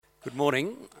Good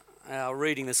morning. Our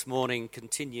reading this morning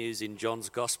continues in John's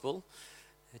Gospel,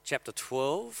 chapter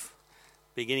 12,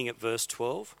 beginning at verse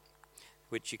 12,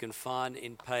 which you can find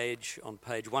on page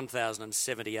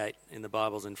 1078 in the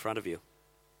Bibles in front of you.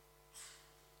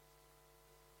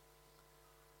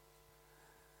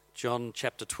 John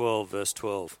chapter 12, verse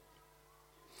 12.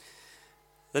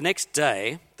 The next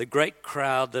day, the great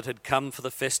crowd that had come for the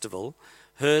festival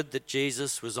heard that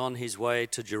Jesus was on his way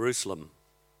to Jerusalem.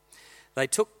 They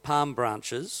took palm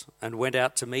branches and went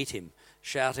out to meet him,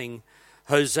 shouting,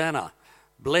 "Hosanna!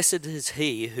 Blessed is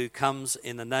he who comes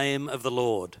in the name of the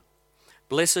Lord.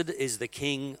 Blessed is the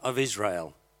King of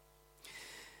Israel."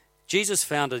 Jesus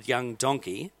found a young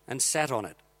donkey and sat on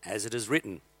it, as it is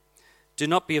written, "Do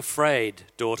not be afraid,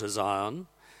 daughter Zion.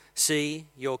 See,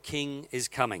 your king is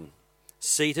coming,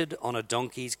 seated on a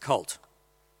donkey's colt."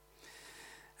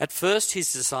 At first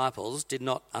his disciples did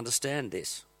not understand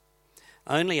this.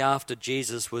 Only after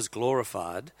Jesus was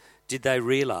glorified did they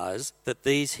realize that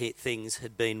these things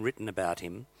had been written about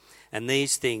him, and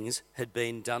these things had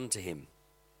been done to him.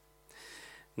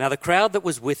 Now the crowd that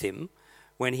was with him,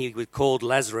 when he called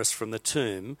Lazarus from the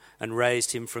tomb and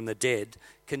raised him from the dead,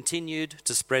 continued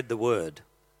to spread the word.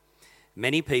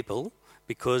 Many people,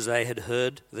 because they had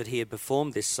heard that he had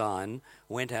performed this sign,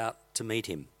 went out to meet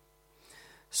him.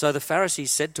 So the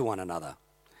Pharisees said to one another,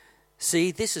 "See,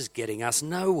 this is getting us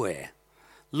nowhere.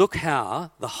 Look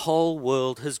how the whole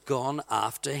world has gone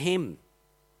after him."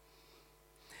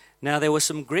 Now there were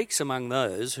some Greeks among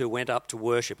those who went up to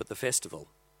worship at the festival.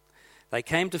 They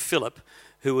came to Philip,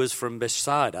 who was from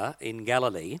Bethsaida in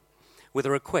Galilee, with a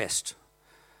request.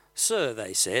 "Sir,"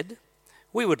 they said,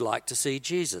 "we would like to see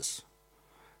Jesus."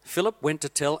 Philip went to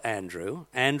tell Andrew.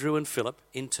 Andrew and Philip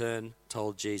in turn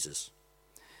told Jesus.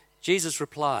 Jesus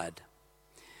replied,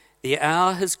 "The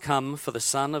hour has come for the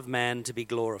Son of Man to be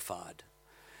glorified.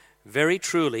 Very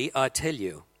truly, I tell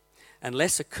you,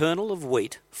 unless a kernel of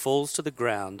wheat falls to the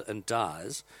ground and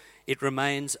dies, it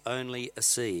remains only a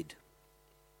seed.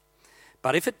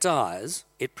 But if it dies,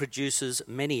 it produces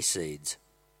many seeds.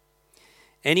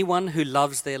 Anyone who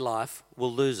loves their life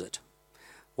will lose it,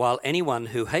 while anyone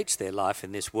who hates their life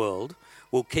in this world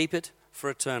will keep it for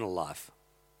eternal life.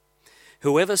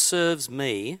 Whoever serves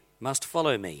me must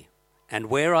follow me, and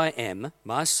where I am,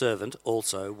 my servant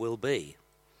also will be.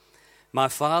 My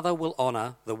Father will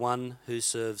honor the one who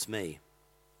serves me.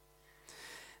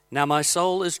 Now my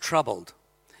soul is troubled,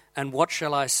 and what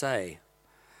shall I say?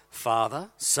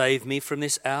 Father, save me from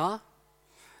this hour?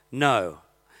 No,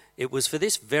 it was for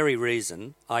this very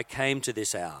reason I came to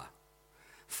this hour.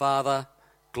 Father,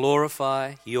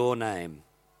 glorify your name."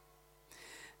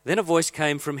 Then a voice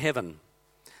came from heaven,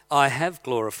 "I have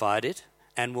glorified it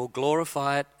and will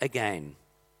glorify it again."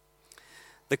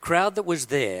 The crowd that was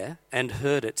there and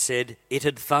heard it said, "It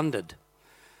had thundered."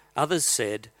 Others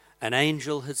said, "An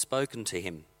angel had spoken to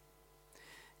him."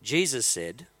 Jesus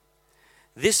said,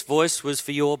 "This voice was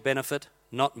for your benefit,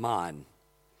 not mine.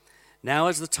 Now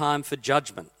is the time for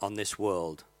judgment on this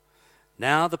world.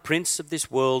 Now the prince of this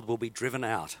world will be driven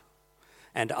out.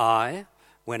 And I,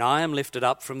 when I am lifted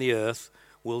up from the earth,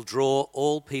 will draw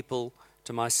all people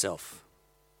to myself."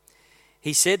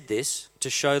 He said this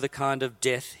to show the kind of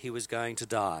death he was going to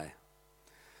die.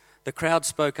 The crowd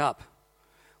spoke up,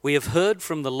 "We have heard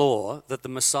from the law that the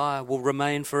Messiah will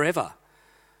remain forever.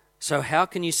 So how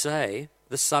can you say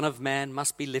the Son of Man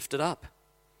must be lifted up?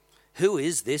 Who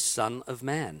is this Son of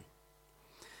Man?"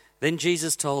 Then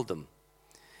Jesus told them,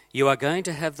 "You are going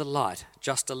to have the light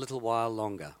just a little while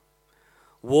longer.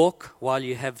 Walk while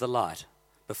you have the light,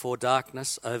 before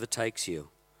darkness overtakes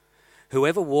you.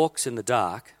 Whoever walks in the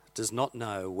dark does not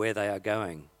know where they are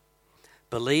going.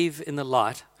 Believe in the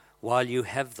light while you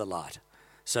have the light,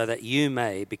 so that you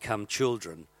may become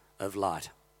children of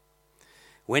light."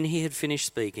 When he had finished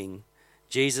speaking,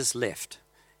 Jesus left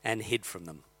and hid from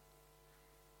them.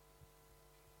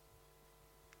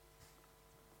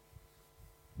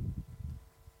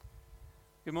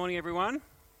 Good morning, everyone.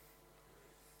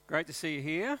 Great to see you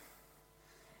here.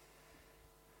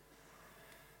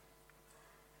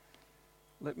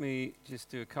 Let me just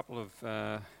do a couple of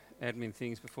admin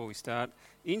things before we start.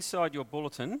 Inside your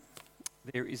bulletin,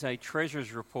 there is a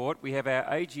treasurer's report. We have our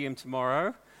AGM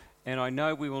tomorrow, and I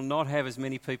know we will not have as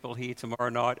many people here tomorrow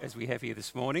night as we have here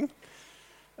this morning.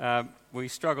 We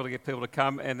struggle to get people to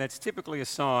come, and that's typically a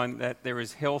sign that there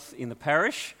is health in the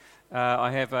parish.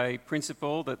 I have a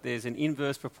principle that there's an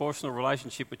inverse proportional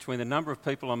relationship between the number of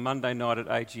people on Monday night at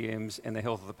AGMs and the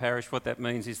health of the parish. What that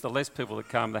means is the less people that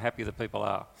come, the happier the people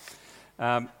are.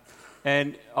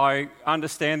 And I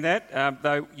understand that,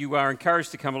 though you are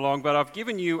encouraged to come along, but I've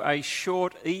given you a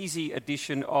short, easy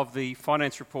edition of the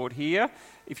finance report here.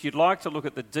 If you'd like to look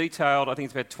at the detailed, I think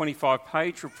it's about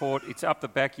 25-page report, it's up the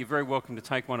back. You're very welcome to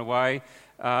take one away.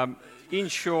 In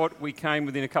short, we came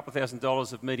within a couple of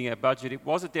 $1,000s of meeting our budget. It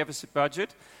was a deficit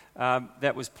budget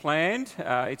that was planned.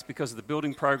 It's because of the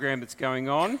building program that's going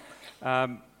on.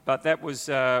 But that was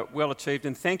well achieved,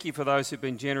 and thank you for those who've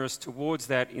been generous towards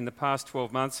that in the past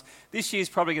 12 months. This year's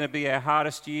probably going to be our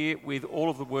hardest year, with all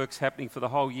of the works happening for the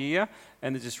whole year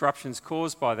and the disruptions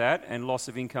caused by that and loss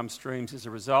of income streams as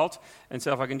a result. And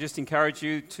so if I can just encourage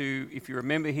you to, if you're a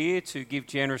member here, to give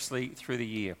generously through the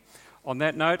year. On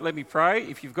that note, let me pray.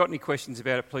 If you've got any questions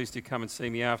about it, please do come and see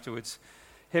me afterwards.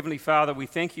 Heavenly Father, we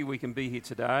thank you we can be here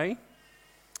today.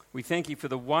 We thank you for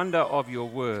the wonder of your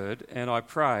word, and I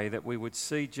pray that we would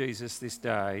see Jesus this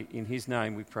day. In his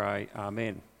name we pray,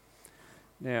 amen.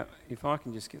 Now, if I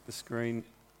can just get the screen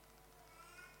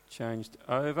changed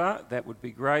over, that would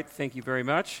be great. Thank you very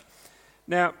much.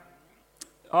 Now,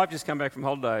 I've just come back from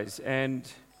holidays, and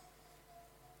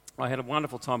I had a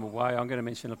wonderful time away. I'm going to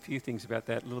mention a few things about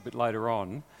that a little bit later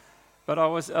on. But I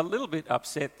was a little bit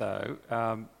upset, though,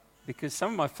 because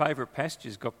some of my favourite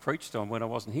passages got preached on when I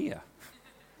wasn't here.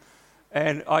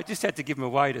 And I just had to give them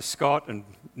away to Scott and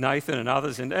Nathan and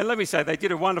others. And let me say, they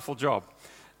did a wonderful job.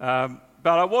 But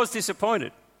I was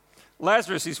disappointed.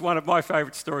 Lazarus is one of my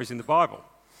favourite stories in the Bible.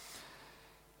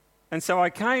 And so I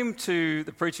came to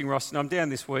the preaching roster, and I'm down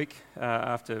this week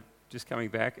after just coming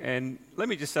back. And let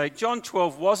me just say, John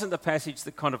 12 wasn't the passage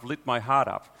that kind of lit my heart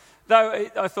up. Though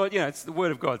I thought, it's the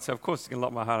Word of God, so of course it's going to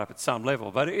light my heart up at some level.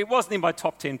 But it wasn't in my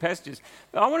top 10 passages.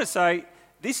 But I want to say,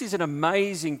 this is an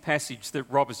amazing passage that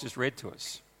Rob has just read to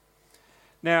us.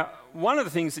 Now, one of the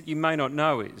things that you may not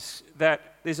know is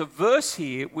that there's a verse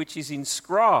here which is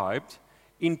inscribed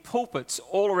in pulpits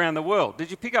all around the world.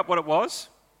 Did you pick up what it was?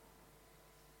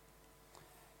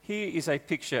 Here is a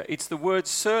picture. It's the words,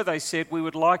 "Sir," they said, "we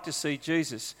would like to see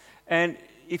Jesus." And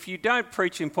if you don't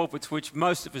preach in pulpits, which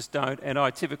most of us don't, and I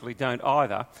typically don't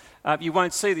either, you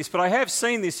won't see this. But I have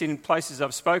seen this in places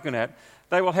I've spoken at.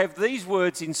 They will have these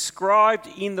words inscribed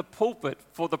in the pulpit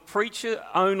for the preacher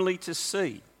only to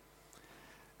see.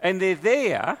 And they're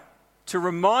there to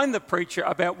remind the preacher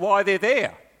about why they're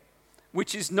there,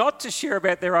 which is not to share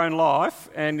about their own life,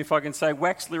 and if I can say,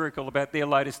 wax lyrical about their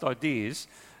latest ideas,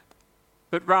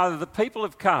 but rather the people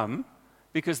have come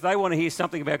because they want to hear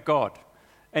something about God,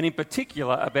 and in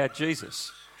particular about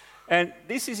Jesus. And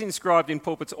this is inscribed in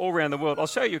pulpits all around the world. I'll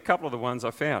show you a couple of the ones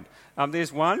I found.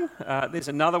 There's one. There's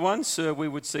another one. "Sir, we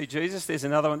would see Jesus." There's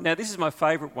another one. Now, this is my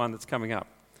favourite one that's coming up.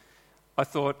 I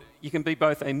thought you can be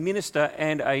both a minister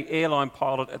and an airline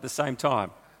pilot at the same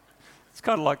time. It's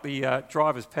kind of like the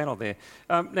driver's panel there.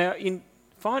 Now, in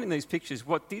finding these pictures,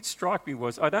 what did strike me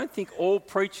was I don't think all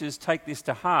preachers take this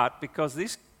to heart, because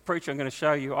this preacher I'm going to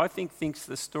show you, I think, thinks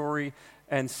the story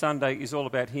and Sunday is all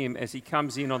about him as he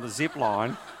comes in on the zip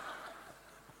line.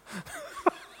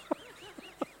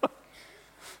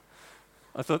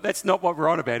 I thought, that's not what we're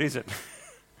on about, is it?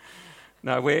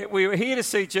 No, we're here to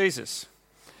see Jesus.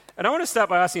 And I want to start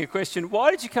by asking a question. Why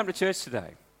did you come to church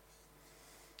today?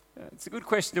 It's a good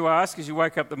question to ask as you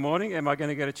wake up in the morning. Am I going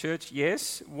to go to church?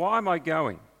 Yes. Why am I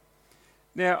going?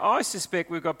 Now, I suspect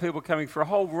we've got people coming for a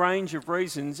whole range of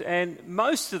reasons, and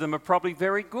most of them are probably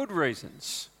very good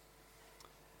reasons.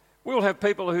 We'll have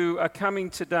people who are coming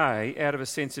today out of a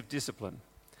sense of discipline.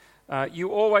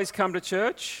 You always come to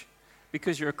church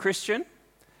because you're a Christian,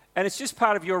 and it's just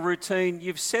part of your routine.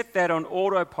 You've set that on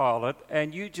autopilot,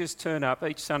 and you just turn up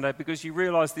each Sunday because you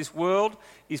realise this world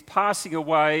is passing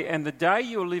away, and the day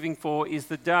you're living for is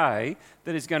the day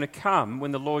that is going to come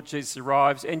when the Lord Jesus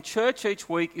arrives, and church each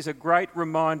week is a great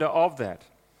reminder of that.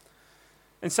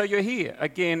 And so you're here,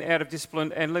 again, out of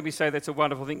discipline, and let me say that's a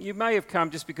wonderful thing. You may have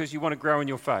come just because you want to grow in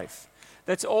your faith.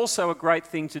 That's also a great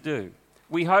thing to do.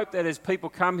 We hope that as people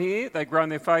come here, they grow in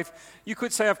their faith. You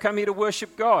could say, I've come here to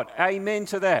worship God. Amen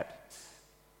to that.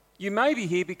 You may be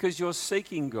here because you're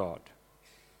seeking God.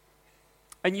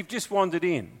 And you've just wandered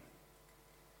in.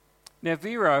 Now,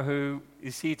 Vero, who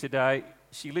is here today,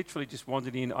 she literally just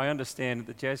wandered in, I understand, at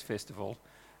the Jazz Festival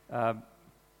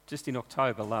just in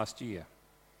October last year.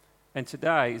 And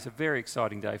today is a very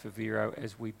exciting day for Vero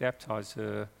as we baptise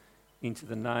her into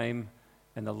the name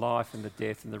and the life and the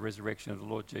death and the resurrection of the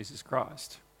Lord Jesus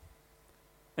Christ.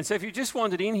 And so if you just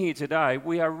wandered in here today,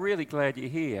 we are really glad you're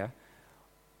here.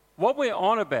 What we're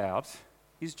on about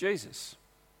is Jesus.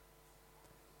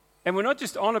 And we're not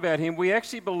just on about him, we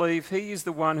actually believe he is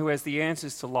the one who has the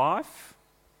answers to life.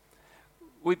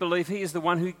 We believe he is the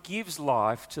one who gives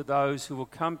life to those who will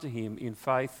come to him in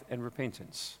faith and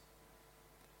repentance.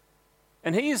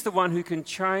 And he is the one who can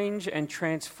change and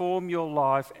transform your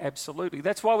life absolutely.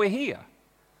 That's why we're here.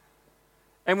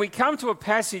 And we come to a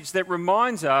passage that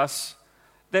reminds us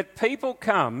that people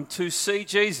come to see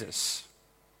Jesus.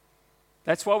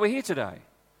 That's why we're here today.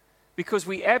 Because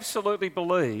we absolutely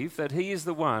believe that he is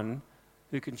the one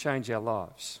who can change our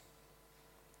lives.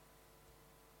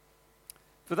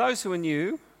 For those who are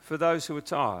new, for those who are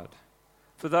tired,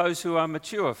 for those who are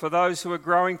mature, for those who are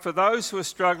growing, for those who are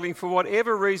struggling, for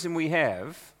whatever reason we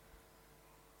have,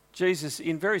 Jesus,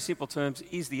 in very simple terms,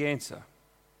 is the answer.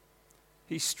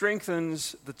 He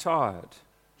strengthens the tired.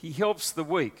 He helps the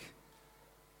weak.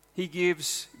 He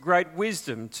gives great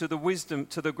wisdom to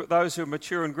those who are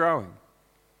mature and growing.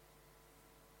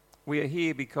 We are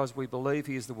here because we believe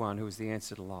he is the one who is the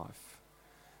answer to life.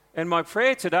 And my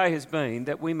prayer today has been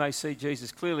that we may see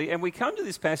Jesus clearly. And we come to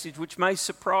this passage which may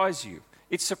surprise you.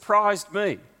 It surprised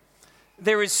me.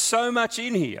 There is so much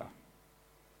in here.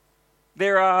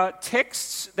 There are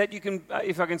texts that you can,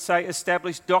 if I can say,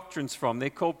 establish doctrines from. They're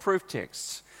called proof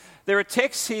texts. There are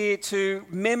texts here to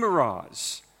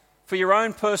memorize for your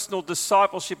own personal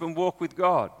discipleship and walk with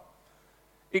God.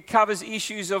 It covers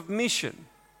issues of mission.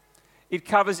 It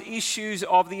covers issues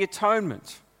of the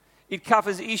atonement. It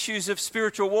covers issues of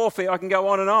spiritual warfare. I can go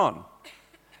on and on.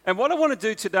 And what I want to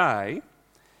do today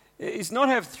is not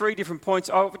have 3 different points.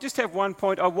 I'll just have one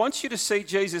point. I want you to see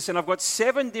Jesus, and I've got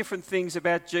 7 different things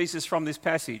about Jesus from this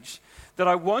passage that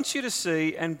I want you to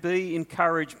see and be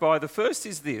encouraged by. The first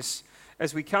is this,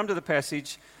 as we come to the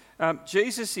passage,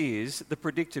 Jesus is the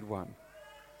predicted one.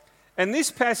 And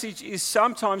this passage is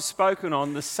sometimes spoken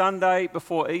on the Sunday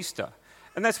before Easter.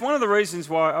 And that's one of the reasons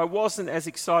why I wasn't as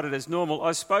excited as normal.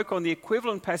 I spoke on the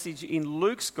equivalent passage in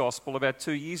Luke's Gospel about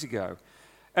 2 years ago.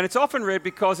 And it's often read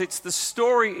because it's the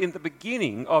story in the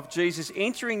beginning of Jesus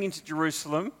entering into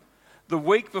Jerusalem the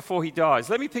week before he dies.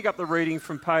 Let me pick up the reading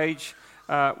from page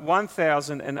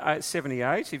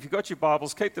 1078. If you've got your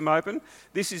Bibles, keep them open.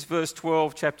 This is verse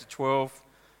 12, chapter 12.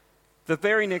 The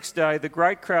very next day, the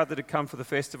great crowd that had come for the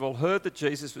festival heard that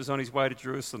Jesus was on his way to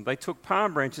Jerusalem. They took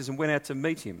palm branches and went out to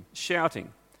meet him,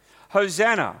 shouting,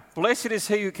 "Hosanna! Blessed is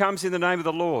he who comes in the name of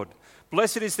the Lord.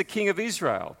 Blessed is the King of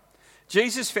Israel."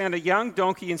 Jesus found a young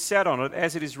donkey and sat on it,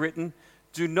 as it is written,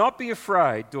 "Do not be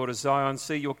afraid, daughter Zion.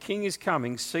 See, your king is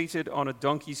coming, seated on a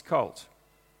donkey's colt."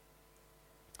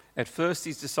 At first,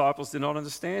 his disciples did not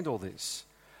understand all this.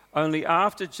 Only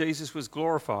after Jesus was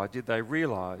glorified did they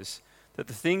realize that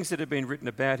the things that had been written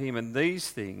about him and these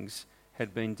things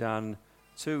had been done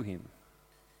to him.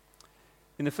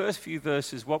 In the first few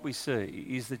verses, what we see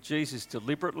is that Jesus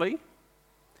deliberately,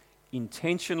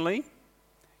 intentionally,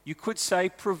 you could say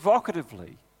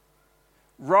provocatively,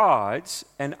 rides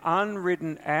an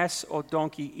unridden ass or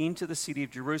donkey into the city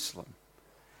of Jerusalem.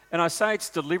 And I say it's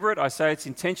deliberate, I say it's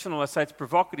intentional, I say it's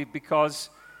provocative because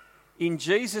in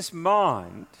Jesus'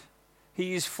 mind,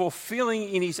 he is fulfilling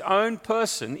in his own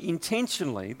person,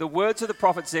 intentionally, the words of the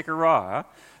prophet Zechariah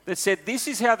that said, this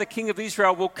is how the King of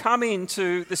Israel will come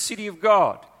into the city of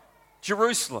God,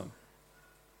 Jerusalem.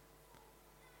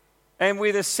 And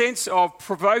with a sense of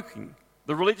provoking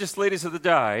the religious leaders of the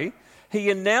day, he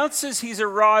announces his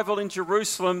arrival in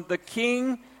Jerusalem. The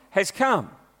king has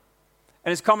come.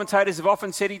 And as commentators have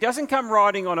often said, he doesn't come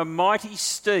riding on a mighty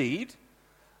steed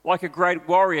like a great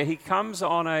warrior. He comes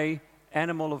on an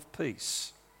animal of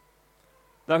peace.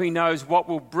 Though he knows what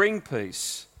will bring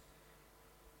peace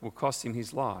will cost him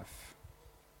his life.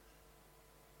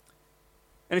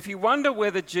 And if you wonder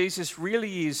whether Jesus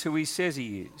really is who he says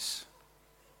he is,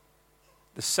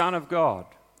 the Son of God,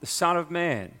 the Son of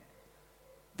Man,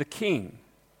 the King,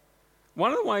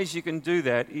 one of the ways you can do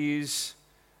that is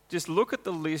just look at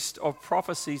the list of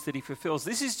prophecies that he fulfills.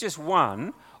 This is just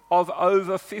one of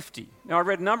over 50. Now, I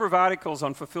read a number of articles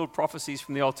on fulfilled prophecies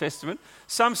from the Old Testament.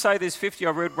 Some say there's 50. I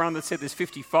read one that said there's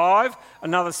 55.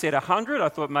 Another said 100. I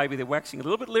thought maybe they're waxing a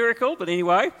little bit lyrical, but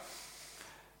anyway.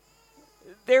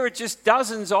 There are just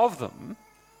dozens of them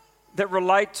that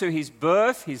relate to his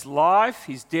birth, his life,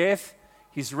 his death,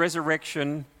 his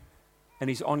resurrection, and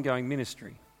his ongoing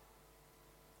ministry.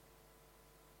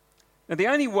 Now, the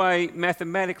only way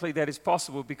mathematically that is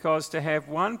possible, because to have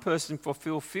one person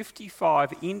fulfill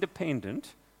 55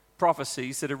 independent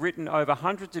prophecies that are written over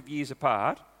hundreds of years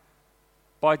apart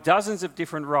by dozens of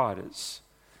different writers,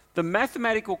 the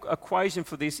mathematical equation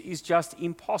for this is just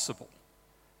impossible.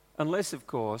 Unless, of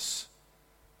course,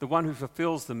 the one who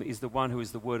fulfills them is the one who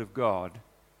is the Word of God,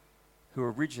 who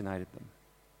originated them.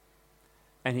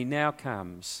 And he now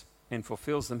comes and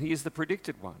fulfills them. He is the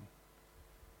predicted one.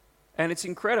 And it's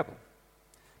incredible.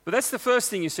 But that's the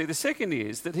first thing you see. The second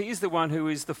is that he is the one who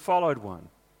is the followed one.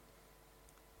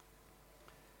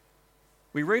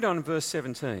 We read on in verse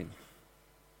 17.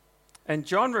 And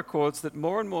John records that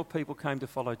more and more people came to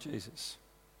follow Jesus.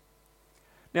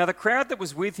 Now the crowd that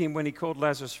was with him when he called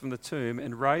Lazarus from the tomb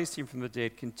and raised him from the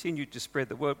dead continued to spread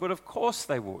the word. But of course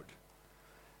they would.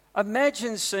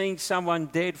 Imagine seeing someone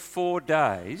dead 4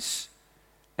 days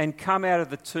and come out of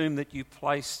the tomb that you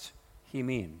placed him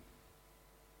in.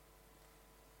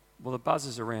 Well, the buzz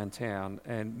is around town,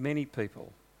 and many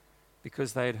people,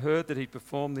 because they had heard that he'd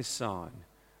performed this sign,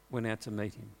 went out to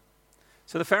meet him.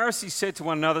 So the Pharisees said to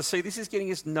one another, "See, this is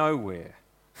getting us nowhere."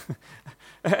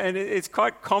 And it's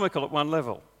quite comical at one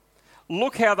level.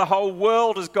 Look how the whole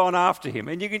world has gone after him.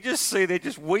 And you can just see they're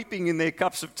just weeping in their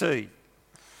cups of tea.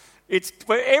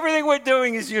 Everything we're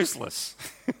doing is useless.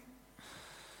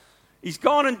 He's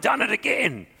gone and done it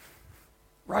again.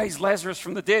 Raised Lazarus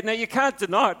from the dead. Now, you can't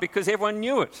deny it because everyone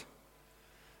knew it.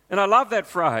 And I love that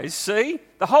phrase. See,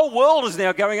 the whole world is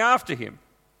now going after him.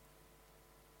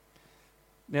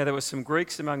 Now, there were some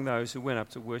Greeks among those who went up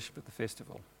to worship at the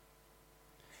festival.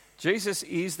 Jesus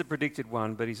is the predicted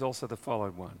one, but he's also the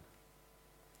followed one.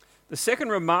 The second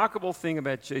remarkable thing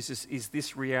about Jesus is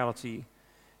this reality.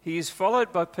 He is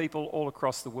followed by people all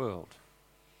across the world.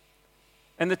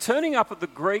 And the turning up of the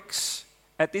Greeks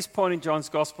at this point in John's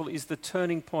gospel is the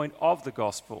turning point of the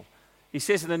gospel. He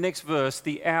says in the next verse,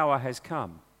 the hour has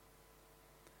come.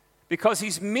 Because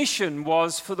his mission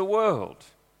was for the world.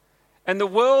 And the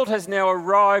world has now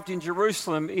arrived in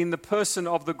Jerusalem in the person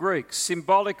of the Greeks,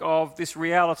 symbolic of this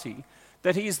reality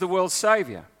that he is the world's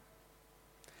saviour.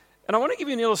 And I want to give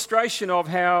you an illustration of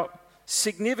how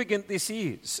significant this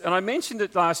is. And I mentioned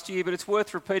it last year, but it's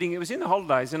worth repeating. It was in the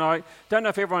holidays, and I don't know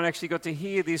if everyone actually got to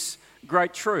hear this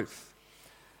great truth.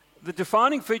 The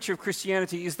defining feature of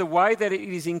Christianity is the way that it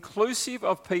is inclusive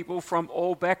of people from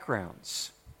all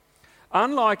backgrounds.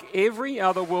 Unlike every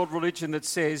other world religion that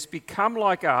says, become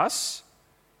like us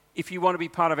if you want to be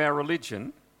part of our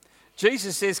religion,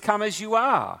 Jesus says, come as you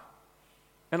are,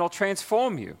 and I'll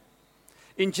transform you.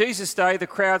 In Jesus' day, the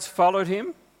crowds followed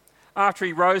him. After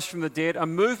he rose from the dead, a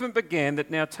movement began that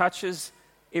now touches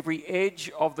every edge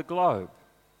of the globe.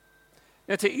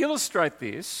 Now, to illustrate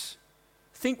this,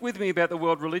 think with me about the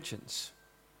world religions.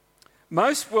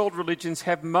 Most world religions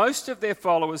have most of their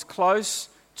followers close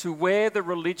to where the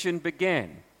religion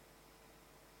began.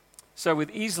 So with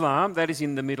Islam, that is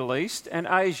in the Middle East and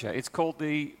Asia. It's called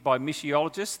by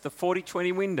missiologists, the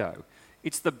 40-20 window.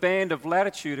 It's the band of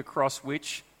latitude across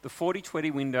which the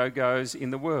 40-20 window goes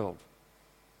in the world.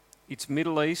 It's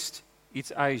Middle East,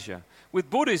 it's Asia. With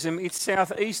Buddhism, it's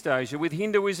Southeast Asia. With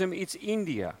Hinduism, it's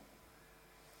India.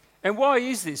 And why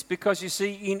is this? Because you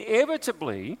see,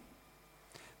 inevitably,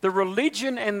 the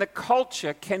religion and the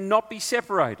culture cannot be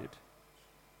separated.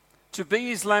 To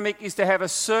be Islamic is to have a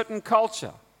certain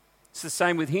culture. It's the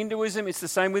same with Hinduism, it's the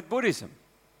same with Buddhism.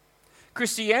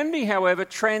 Christianity, however,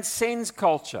 transcends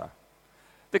culture.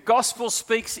 The gospel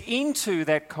speaks into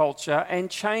that culture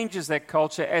and changes that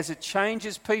culture as it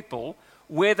changes people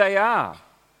where they are.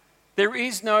 There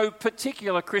is no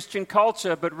particular Christian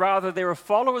culture, but rather there are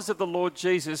followers of the Lord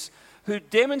Jesus who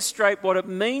demonstrate what it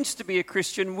means to be a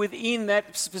Christian within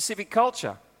that specific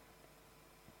culture.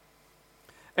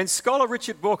 And scholar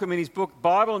Richard Borkham in his book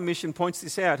Bible and Mission points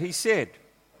this out. He said,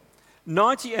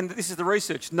 and this is the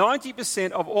research,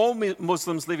 90% of all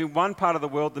Muslims live in one part of the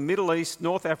world, the Middle East,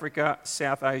 North Africa,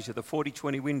 South Asia, the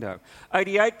 40-20 window.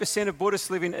 88% of Buddhists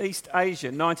live in East Asia.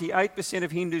 98%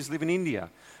 of Hindus live in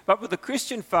India. But with the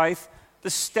Christian faith, the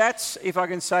stats, if I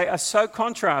can say, are so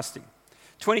contrasting.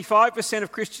 25%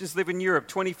 of Christians live in Europe,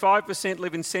 25%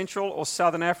 live in Central or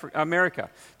Southern America,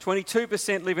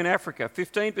 22% live in Africa,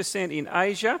 15% in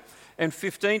Asia, and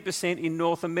 15% in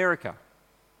North America.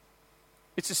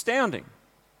 It's astounding.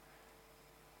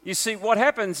 You see, what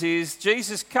happens is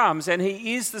Jesus comes and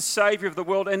he is the Saviour of the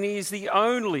world, and he is the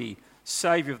only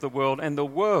Saviour of the world, and the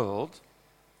world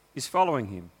is following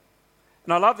him.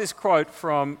 And I love this quote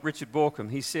from Richard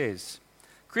Borkham. He says,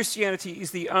 Christianity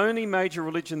is the only major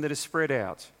religion that is spread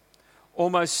out.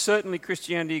 Almost certainly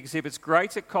Christianity exhibits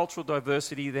greater cultural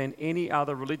diversity than any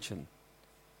other religion.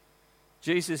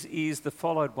 Jesus is the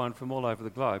followed one from all over the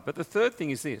globe. But the third thing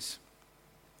is this.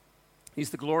 He's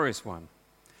the glorious one.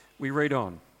 We read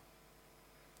on.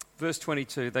 Verse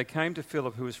 22, they came to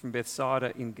Philip, who was from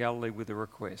Bethsaida in Galilee, with a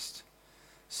request.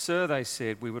 Sir, they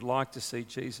said, we would like to see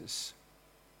Jesus.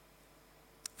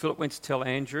 Philip went to tell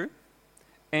Andrew.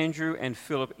 Andrew and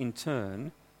Philip in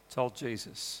turn told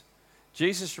Jesus.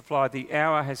 Jesus replied, the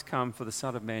hour has come for the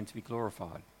Son of Man to be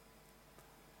glorified.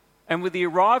 And with the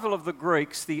arrival of the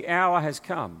Greeks, the hour has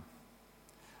come.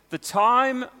 The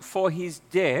time for his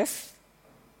death,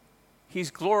 his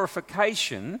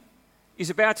glorification, is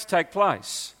about to take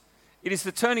place. It is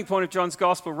the turning point of John's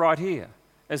gospel right here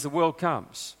as the world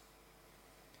comes.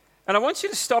 And I want you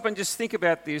to stop and just think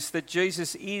about this, that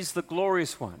Jesus is the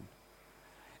glorious one.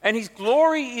 And his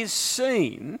glory is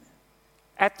seen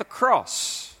at the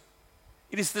cross.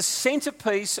 It is the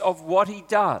centerpiece of what he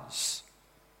does.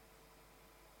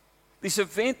 This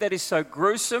event that is so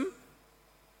gruesome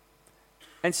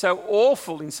and so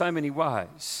awful in so many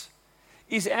ways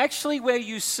is actually where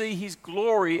you see his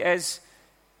glory as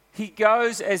he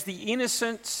goes as the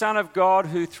innocent Son of God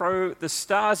who threw the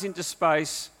stars into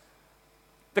space,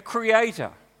 the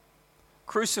Creator,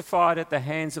 crucified at the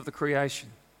hands of the creation.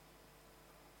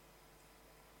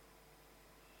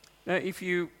 Now, if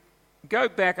you go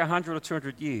back 100 or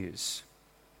 200 years,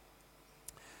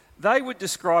 they would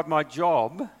describe my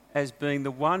job as being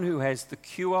the one who has the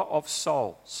cure of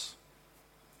souls.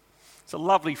 It's a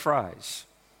lovely phrase.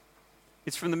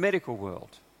 It's from the medical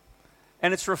world.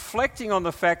 And it's reflecting on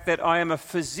the fact that I am a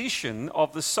physician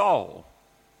of the soul.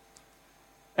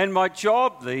 And my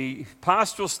job, the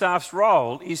pastoral staff's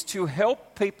role, is to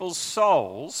help people's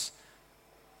souls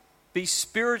be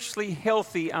spiritually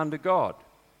healthy under God.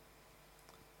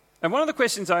 And one of the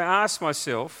questions I ask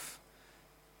myself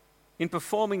in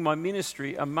performing my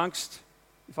ministry amongst,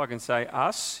 if I can say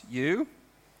us, you,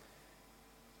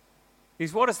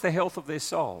 is what is the health of their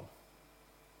soul?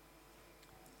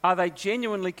 Are they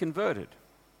genuinely converted?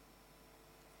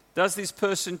 Does this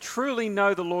person truly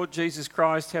know the Lord Jesus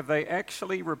Christ? Have they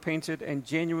actually repented and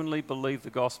genuinely believed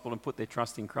the gospel and put their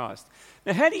trust in Christ?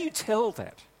 Now, how do you tell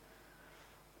that?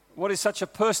 What is such a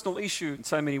personal issue in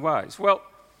so many ways? Well,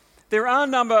 there are a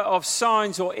number of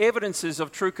signs or evidences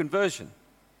of true conversion.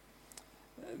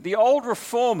 The old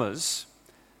reformers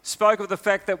spoke of the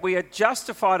fact that we are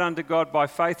justified under God by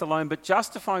faith alone, but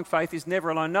justifying faith is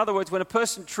never alone. In other words, when a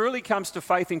person truly comes to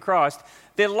faith in Christ,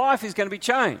 their life is going to be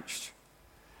changed.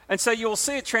 And so you'll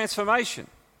see a transformation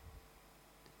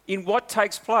in what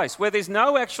takes place. Where there's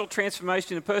no actual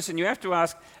transformation in a person, you have to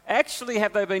ask, actually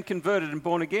have they been converted and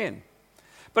born again?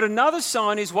 But another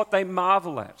sign is what they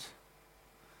marvel at.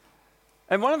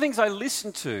 And one of the things I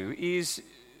listen to is,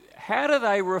 how do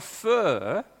they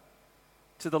refer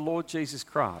to the Lord Jesus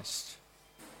Christ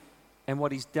and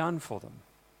what he's done for them?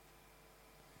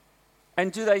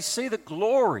 And do they see the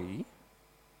glory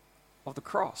of the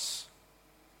cross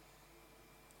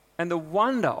and the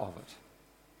wonder of it?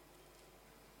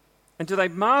 And do they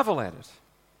marvel at it?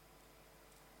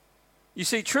 You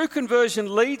see, true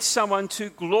conversion leads someone to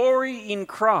glory in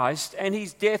Christ and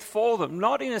his death for them,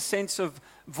 not in a sense of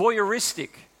voyeuristic,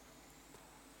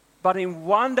 but in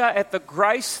wonder at the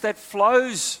grace that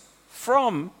flows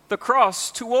from the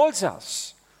cross towards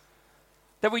us,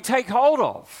 that we take hold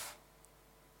of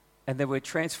and that we're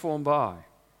transformed by.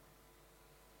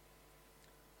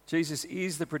 Jesus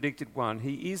is the predicted one.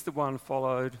 He is the one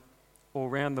followed all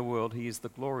around the world. He is the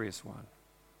glorious one.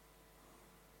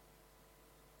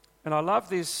 And I love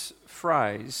this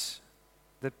phrase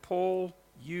that Paul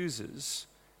uses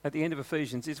at the end of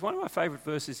Ephesians. It's one of my favourite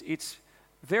verses. It's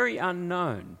very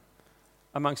unknown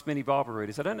amongst many Bible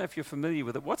readers. I don't know if you're familiar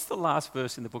with it. What's the last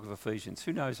verse in the book of Ephesians?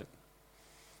 Who knows it?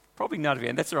 Probably none of you,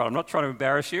 and that's all right. I'm not trying to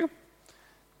embarrass you.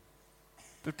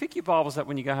 But pick your Bibles up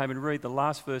when you go home and read the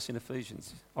last verse in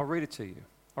Ephesians. I'll read it to you.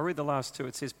 I'll read the last two.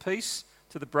 It says, "Peace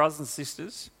to the brothers and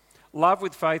sisters, love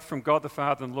with faith from God the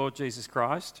Father and Lord Jesus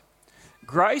Christ.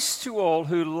 Grace to all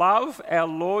who love our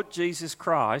Lord Jesus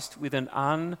Christ with an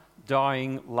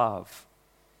undying love."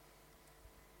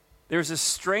 There is a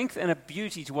strength and a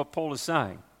beauty to what Paul is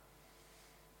saying.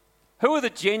 Who are the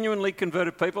genuinely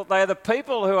converted people? They are the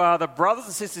people who are the brothers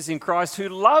and sisters in Christ who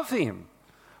love him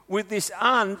with this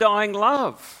undying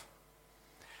love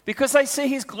because they see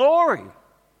his glory.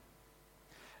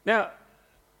 Now,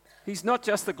 he's not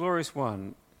just the glorious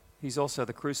one, he's also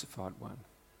the crucified one.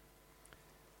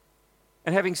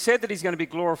 And having said that he's going to be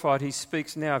glorified, he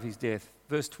speaks now of his death.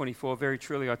 Verse 24, "Very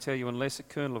truly I tell you, unless a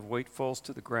kernel of wheat falls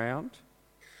to the ground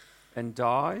and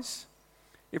dies,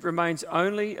 it remains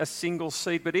only a single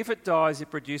seed, but if it dies, it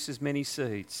produces many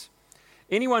seeds.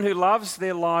 Anyone who loves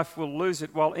their life will lose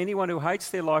it, while anyone who hates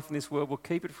their life in this world will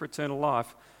keep it for eternal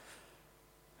life.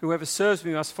 Whoever serves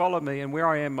me must follow me, and where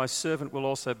I am, my servant will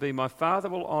also be. My Father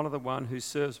will honour the one who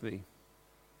serves me.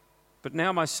 But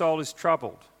now my soul is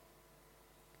troubled.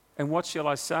 And what shall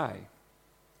I say?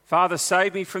 Father,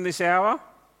 save me from this hour?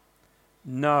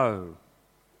 No.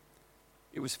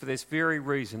 It was for this very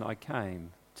reason I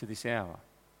came to this hour."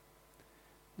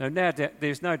 Now,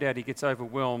 there's no doubt he gets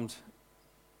overwhelmed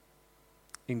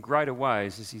in greater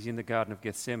ways as he's in the Garden of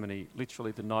Gethsemane,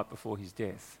 literally the night before his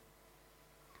death.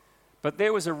 But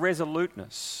there was a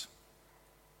resoluteness.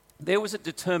 There was a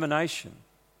determination.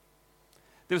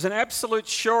 There was an absolute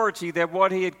surety that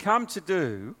what he had come to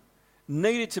do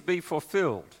needed to be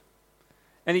fulfilled.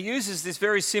 And he uses this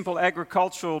very simple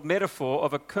agricultural metaphor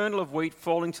of a kernel of wheat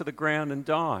falling to the ground and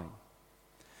dying,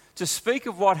 to speak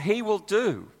of what he will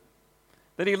do,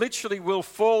 that he literally will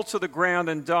fall to the ground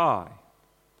and die.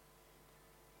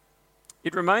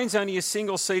 It remains only a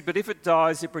single seed, but if it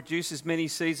dies, it produces many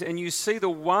seeds. And you see the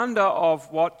wonder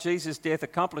of what Jesus' death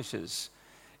accomplishes.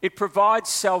 It provides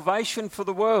salvation for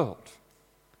the world.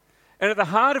 And at the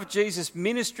heart of Jesus'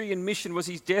 ministry and mission was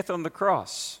his death on the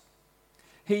cross.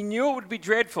 He knew it would be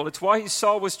dreadful. It's why his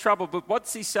soul was troubled. But what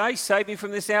does he say? Save me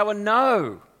from this hour?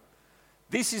 No.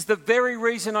 This is the very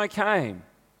reason I came.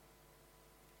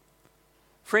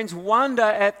 Friends, wonder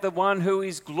at the one who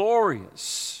is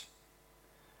glorious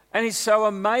and is so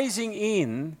amazing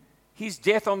in his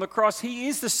death on the cross. He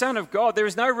is the Son of God. There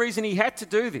is no reason he had to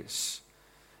do this.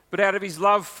 But out of his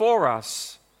love for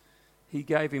us, he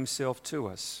gave himself to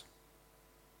us.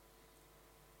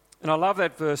 And I love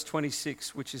that verse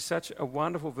 26, which is such a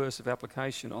wonderful verse of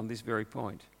application on this very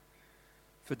point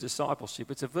for discipleship.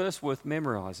 It's a verse worth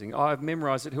memorising. I have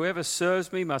memorised it. Whoever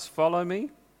serves me must follow me,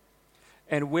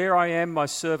 and where I am, my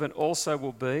servant also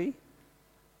will be.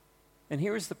 And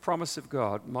here is the promise of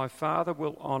God: my Father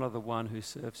will honour the one who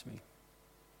serves me.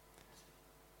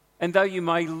 And though you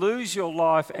may lose your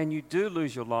life, and you do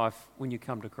lose your life when you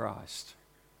come to Christ,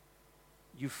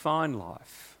 you find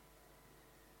life.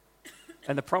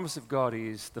 And the promise of God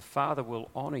is the Father will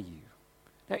honour you.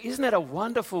 Now, isn't that a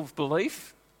wonderful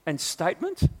belief and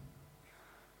statement?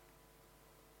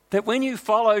 That when you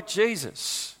follow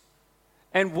Jesus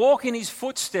and walk in his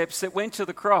footsteps that went to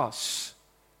the cross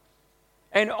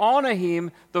and honour him,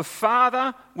 the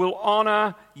Father will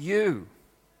honour you.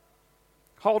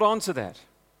 Hold on to that.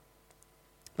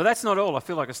 But that's not all. I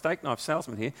feel like a steak knife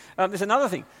salesman here. There's another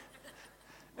thing.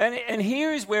 And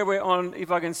here is where we're on, if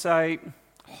I can say,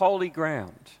 holy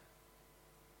ground.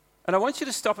 And I want you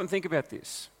to stop and think about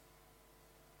this.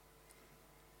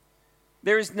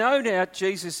 There is no doubt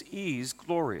Jesus is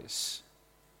glorious,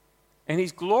 and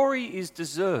his glory is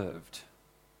deserved.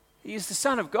 He is the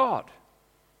Son of God.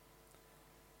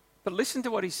 But listen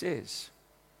to what he says.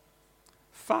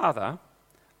 Father,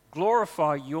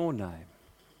 glorify your name.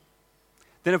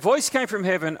 Then a voice came from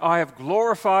heaven, I have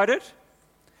glorified it,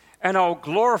 and I'll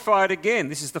glorify it again.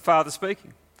 This is the Father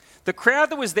speaking. The crowd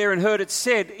that was there and heard it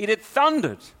said, it had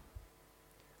thundered.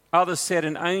 Others said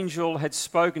an angel had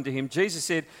spoken to him. Jesus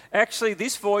said, actually,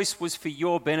 this voice was for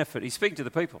your benefit. He's speaking to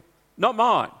the people, not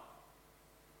mine.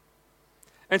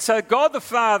 And so God the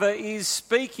Father is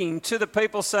speaking to the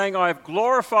people saying, I have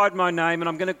glorified my name and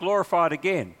I'm going to glorify it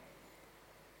again.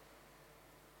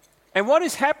 And what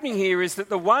is happening here is that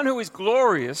the one who is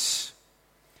glorious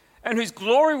and whose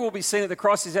glory will be seen at the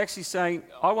cross is actually saying,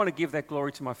 I want to give that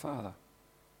glory to my Father.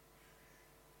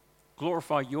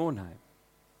 Glorify your name.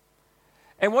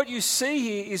 And what you see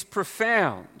here is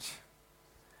profound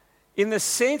in the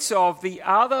sense of the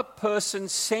other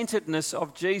person-centeredness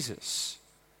of Jesus.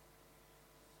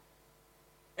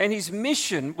 And his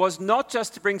mission was not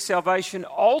just to bring salvation,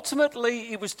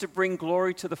 ultimately it was to bring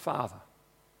glory to the Father.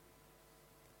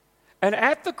 And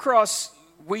at the cross,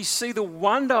 we see the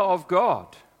wonder of God,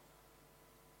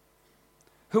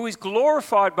 who is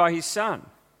glorified by his Son.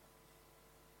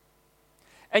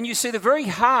 And you see the very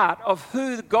heart of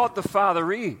who God the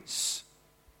Father is.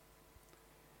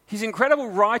 His incredible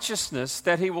righteousness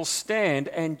that he will stand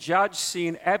and judge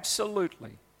sin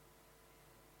absolutely.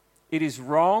 It is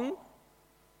wrong,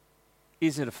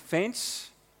 is an offence,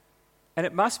 and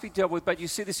it must be dealt with. But you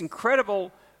see this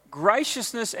incredible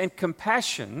graciousness and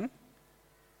compassion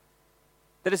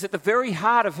that is at the very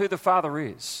heart of who the Father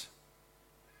is.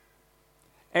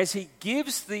 As he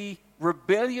gives the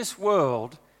rebellious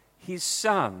world his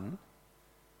Son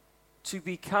to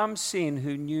become sin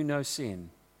who knew no sin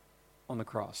on the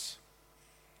cross.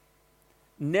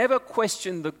 Never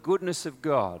question the goodness of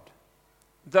God,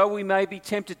 though we may be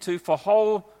tempted to for a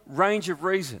whole range of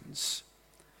reasons.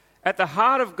 At the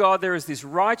heart of God there is this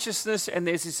righteousness and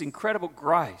there's this incredible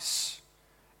grace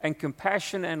and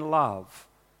compassion and love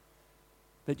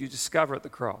that you discover at the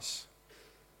cross.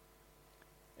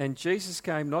 And Jesus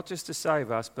came not just to save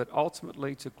us, but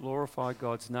ultimately to glorify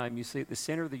God's name. You see, at the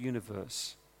center of the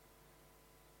universe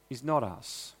is not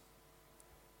us.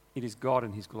 It is God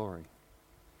and his glory.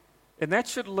 And that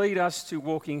should lead us to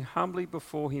walking humbly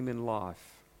before him in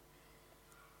life.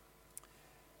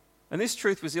 And this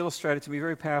truth was illustrated to me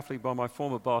very powerfully by my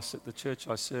former boss at the church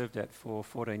I served at for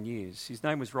 14 years. His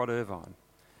name was Rod Irvine.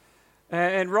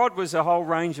 And Rod was a whole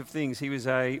range of things. He was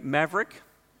a maverick.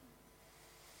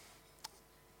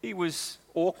 He was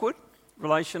awkward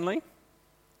relationally,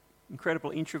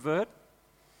 incredible introvert.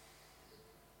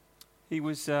 He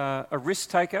was a risk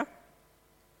taker,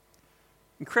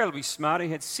 incredibly smart. He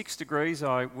had 6 degrees,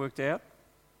 I worked out,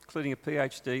 including a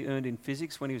PhD earned in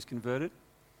physics when he was converted.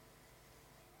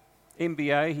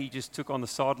 MBA, he just took on the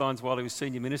sidelines while he was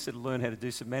senior minister to learn how to do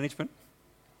some management.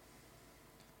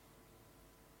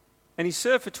 And he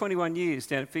served for 21 years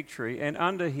down at Fig Tree, and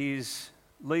under his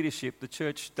leadership, the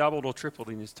church doubled or tripled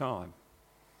in his time.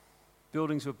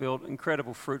 Buildings were built,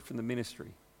 incredible fruit from the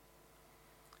ministry.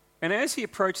 And as he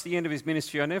approached the end of his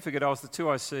ministry, I never forget, I was the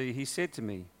 2IC, he said to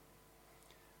me,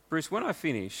 "Bruce, when I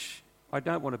finish, I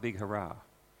don't want a big hurrah.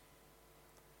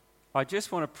 I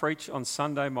just want to preach on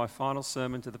Sunday my final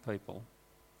sermon to the people.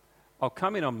 I'll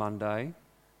come in on Monday,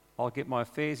 I'll get my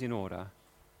affairs in order,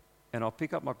 and I'll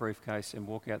pick up my briefcase and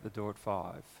walk out the door at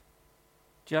 5.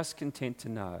 Just content to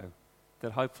know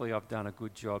that hopefully I've done a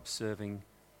good job serving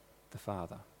the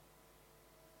Father.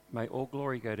 May all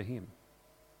glory go to him."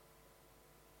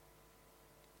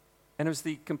 And it was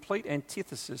the complete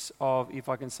antithesis of, if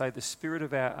I can say, the spirit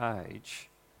of our age,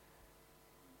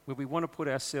 where we want to put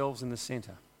ourselves in the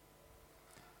centre.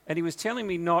 And he was telling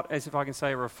me not as, if I can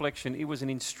say, a reflection, it was an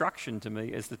instruction to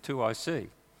me as the 2IC.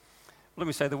 Let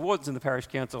me say, the wardens and the parish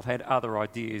council had other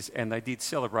ideas, and they did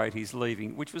celebrate his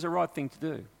leaving, which was the right thing to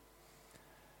do.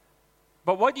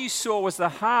 But what you saw was the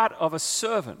heart of a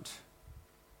servant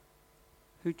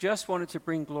who just wanted to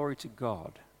bring glory to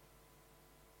God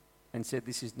and said,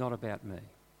 "This is not about me."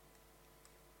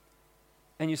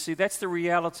 And you see, that's the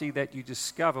reality that you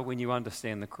discover when you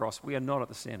understand the cross. We are not at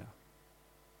the centre.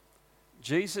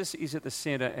 Jesus is at the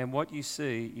centre, and what you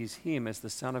see is him as the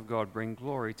Son of God bring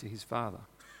glory to his Father.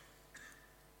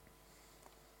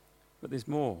 But there's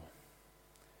more.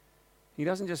 He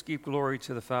doesn't just give glory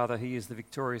to the Father, he is the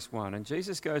victorious one. And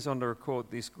Jesus goes on to record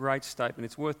this great statement.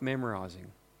 It's worth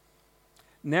memorising.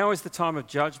 "Now is the time of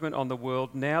judgment on the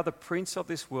world. Now the prince of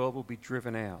this world will be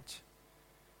driven out.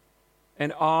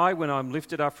 And I, when I'm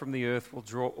lifted up from the earth, will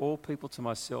draw all people to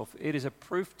myself." It is a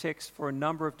proof text for a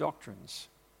number of doctrines.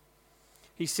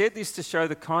 He said this to show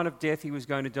the kind of death he was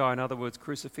going to die, in other words,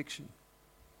 crucifixion.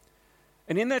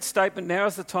 And in that statement, "Now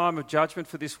is the time of judgment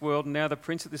for this world, and now the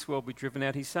prince of this world will be driven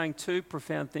out," he's saying 2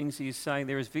 profound things. He is saying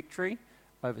there is victory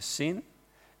over sin,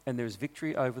 and there is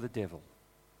victory over the devil.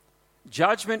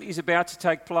 Judgment is about to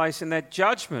take place, and that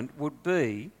judgment would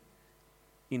be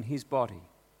in his body.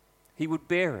 He would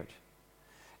bear it.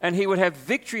 And he would have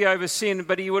victory over sin,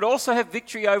 but he would also have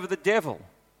victory over the devil.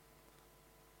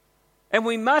 And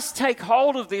we must take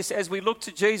hold of this as we look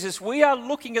to Jesus. We are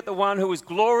looking at the one who is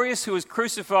glorious, who is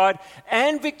crucified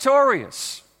and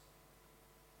victorious.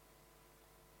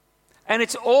 And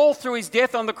it's all through his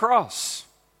death on the cross.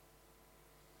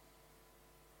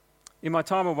 In my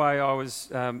time away, I was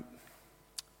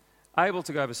able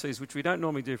to go overseas, which we don't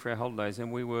normally do for our holidays,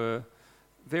 and we were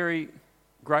very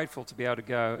grateful to be able to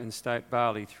go and stay at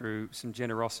Bali through some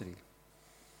generosity.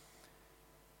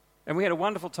 And we had a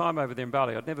wonderful time over there in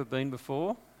Bali. I'd never been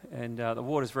before, and the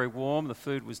water's very warm, the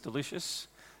food was delicious,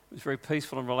 it was very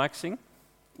peaceful and relaxing.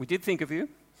 We did think of you,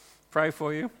 pray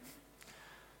for you.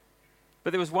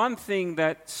 But there was one thing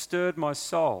that stirred my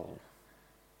soul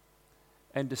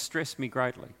and distressed me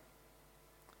greatly.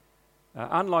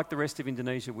 Unlike the rest of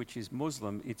Indonesia, which is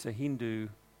Muslim, it's a Hindu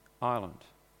island.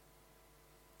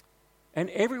 And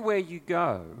everywhere you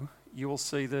go, you will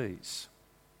see these.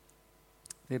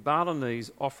 They're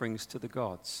Balinese offerings to the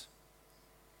gods.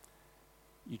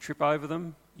 You trip over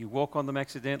them, you walk on them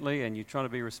accidentally, and you're trying to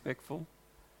be respectful.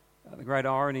 The great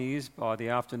irony is, by the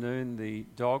afternoon, the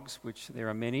dogs, which there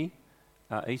are many,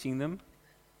 are eating them.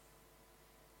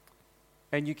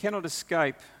 And you cannot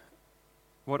escape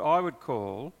what I would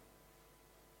call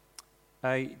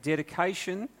a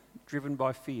dedication driven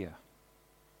by fear.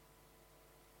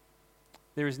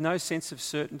 There is no sense of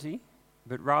certainty,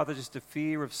 but rather just a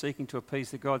fear of seeking to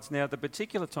appease the gods. Now, the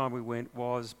particular time we went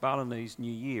was Balinese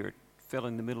New Year. It fell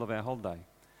in the middle of our holiday.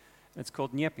 It's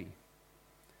called Nyepi.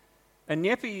 And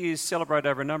Nyepi is celebrated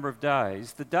over a number of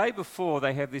days. The day before,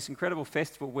 they have this incredible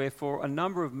festival where for a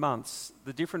number of months,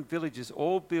 the different villages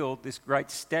all build this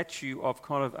great statue of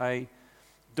kind of a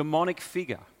demonic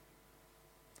figure.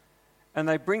 And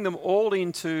they bring them all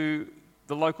into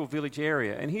the local village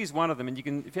area. And here's one of them. And you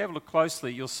can, if you have a look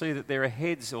closely, you'll see that there are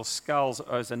heads or skulls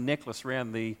as a necklace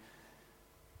around the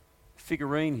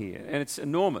figurine here. And it's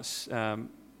enormous.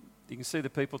 You can see the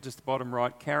people just the bottom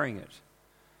right carrying it.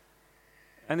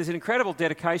 And there's an incredible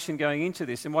dedication going into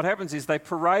this. And what happens is they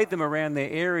parade them around their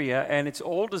area, and it's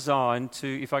all designed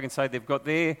to, if I can say, they've got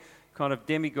their kind of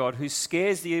demigod who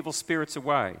scares the evil spirits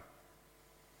away.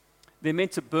 They're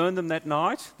meant to burn them that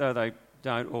night, though they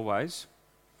don't always.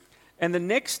 And the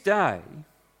next day,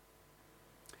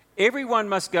 everyone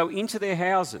must go into their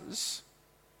houses,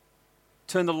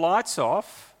 turn the lights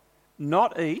off,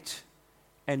 not eat,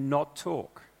 and not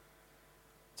talk.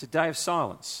 It's a day of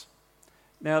silence.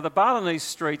 Now, the Balinese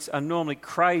streets are normally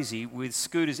crazy with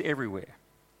scooters everywhere.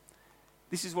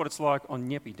 This is what it's like on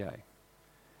Nyepi Day.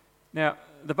 Now,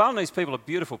 the Balinese people are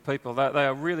beautiful people. They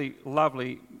are really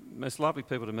lovely, most lovely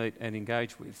people to meet and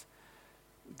engage with.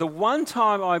 The one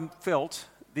time I felt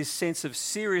this sense of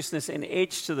seriousness and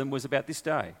edge to them was about this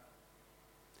day.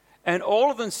 And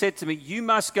all of them said to me, you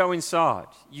must go inside.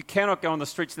 You cannot go on the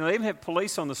streets. And they even have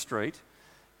police on the street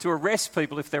to arrest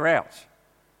people if they're out.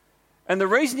 And the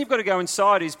reason you've got to go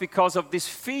inside is because of this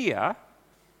fear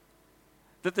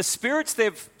that the spirits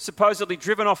they've supposedly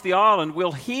driven off the island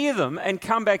will hear them and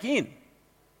come back in.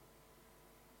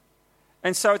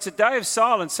 And so it's a day of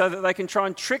silence so that they can try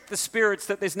and trick the spirits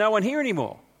that there's no one here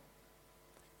anymore.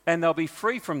 And they'll be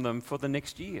free from them for the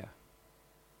next year.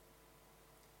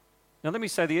 Now let me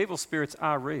say, the evil spirits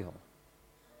are real.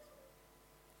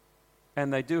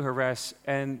 And they do harass,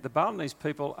 and the Balinese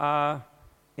people are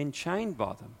enchained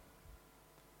by them.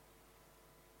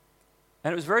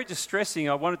 And it was very distressing.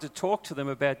 I wanted to talk to them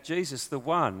about Jesus, the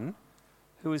one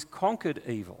who has conquered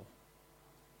evil.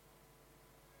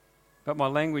 But my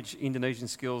language Indonesian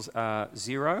skills are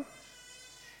 0,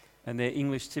 and their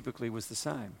English typically was the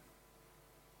same.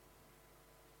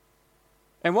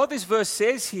 And what this verse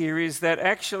says here is that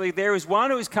actually there is one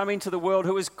who has come into the world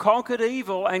who has conquered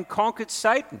evil and conquered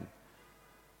Satan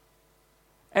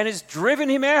and has driven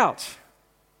him out.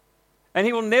 And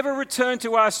he will never return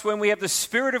to us when we have the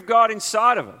Spirit of God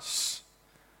inside of us.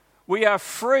 We are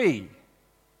free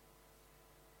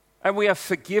and we are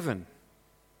forgiven.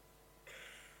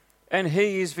 And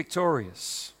he is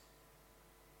victorious.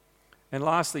 And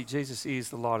lastly, Jesus is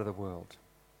the light of the world.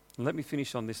 And let me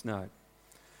finish on this note.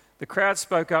 The crowd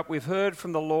spoke up, we've heard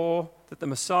from the law that the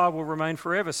Messiah will remain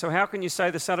forever. So how can you say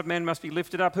the Son of Man must be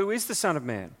lifted up? Who is the Son of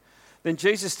Man? Then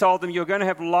Jesus told them, you're going to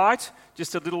have light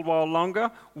just a little while longer.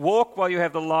 Walk while you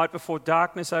have the light before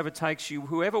darkness overtakes you.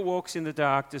 Whoever walks in the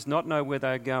dark does not know where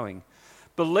they are going.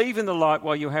 Believe in the light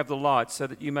while you have the light so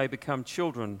that you may become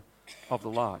children of the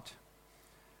light.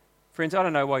 Friends, I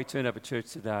don't know why you turned up at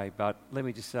church today, but let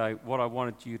me just say what I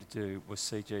wanted you to do was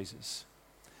see Jesus.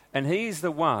 And he is the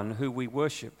one who we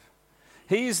worship.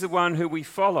 He is the one who we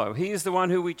follow. He is the one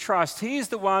who we trust. He is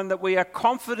the one that we are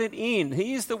confident in.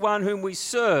 He is the one whom we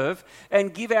serve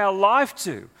and give our life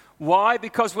to. Why?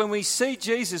 Because when we see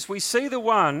Jesus, we see the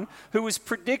one who was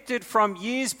predicted from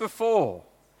years before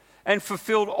and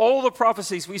fulfilled all the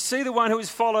prophecies. We see the one who is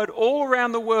followed all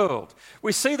around the world.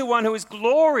 We see the one who is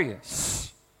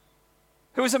glorious,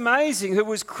 who is amazing, who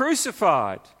was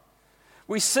crucified.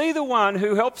 We see the one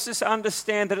who helps us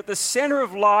understand that at the center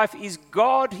of life is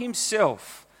God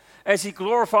himself as he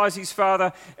glorifies his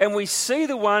Father. And we see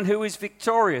the one who is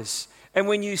victorious. And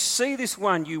when you see this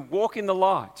one, you walk in the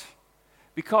light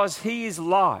because he is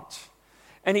light.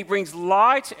 And he brings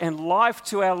light and life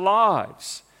to our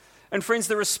lives. And friends,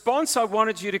 the response I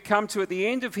wanted you to come to at the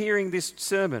end of hearing this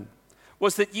sermon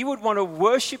was that you would want to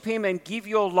worship him and give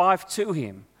your life to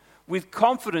him with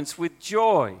confidence, with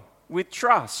joy, with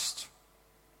trust.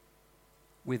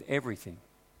 With everything.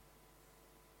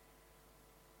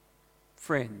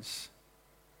 Friends,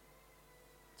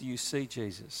 do you see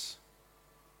Jesus?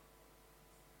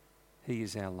 He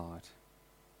is our light.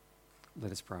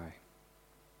 Let us pray.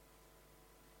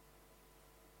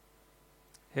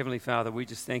 Heavenly Father, we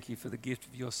just thank you for the gift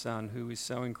of your Son who is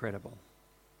so incredible.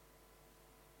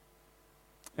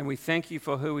 And we thank you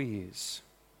for who he is.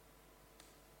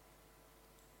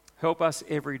 Help us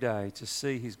every day to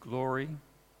see his glory,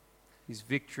 his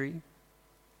victory,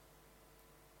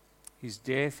 his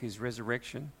death, his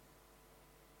resurrection.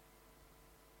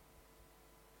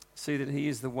 See that he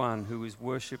is the one who is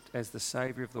worshipped as the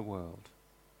Saviour of the world,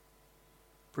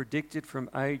 predicted from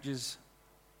ages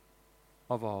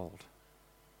of old,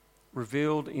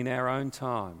 revealed in our own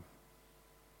time.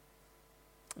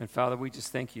 And Father, we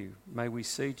just thank you. May we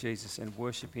see Jesus and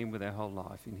worship him with our whole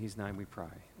life. In his name we pray.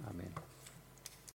 Amen.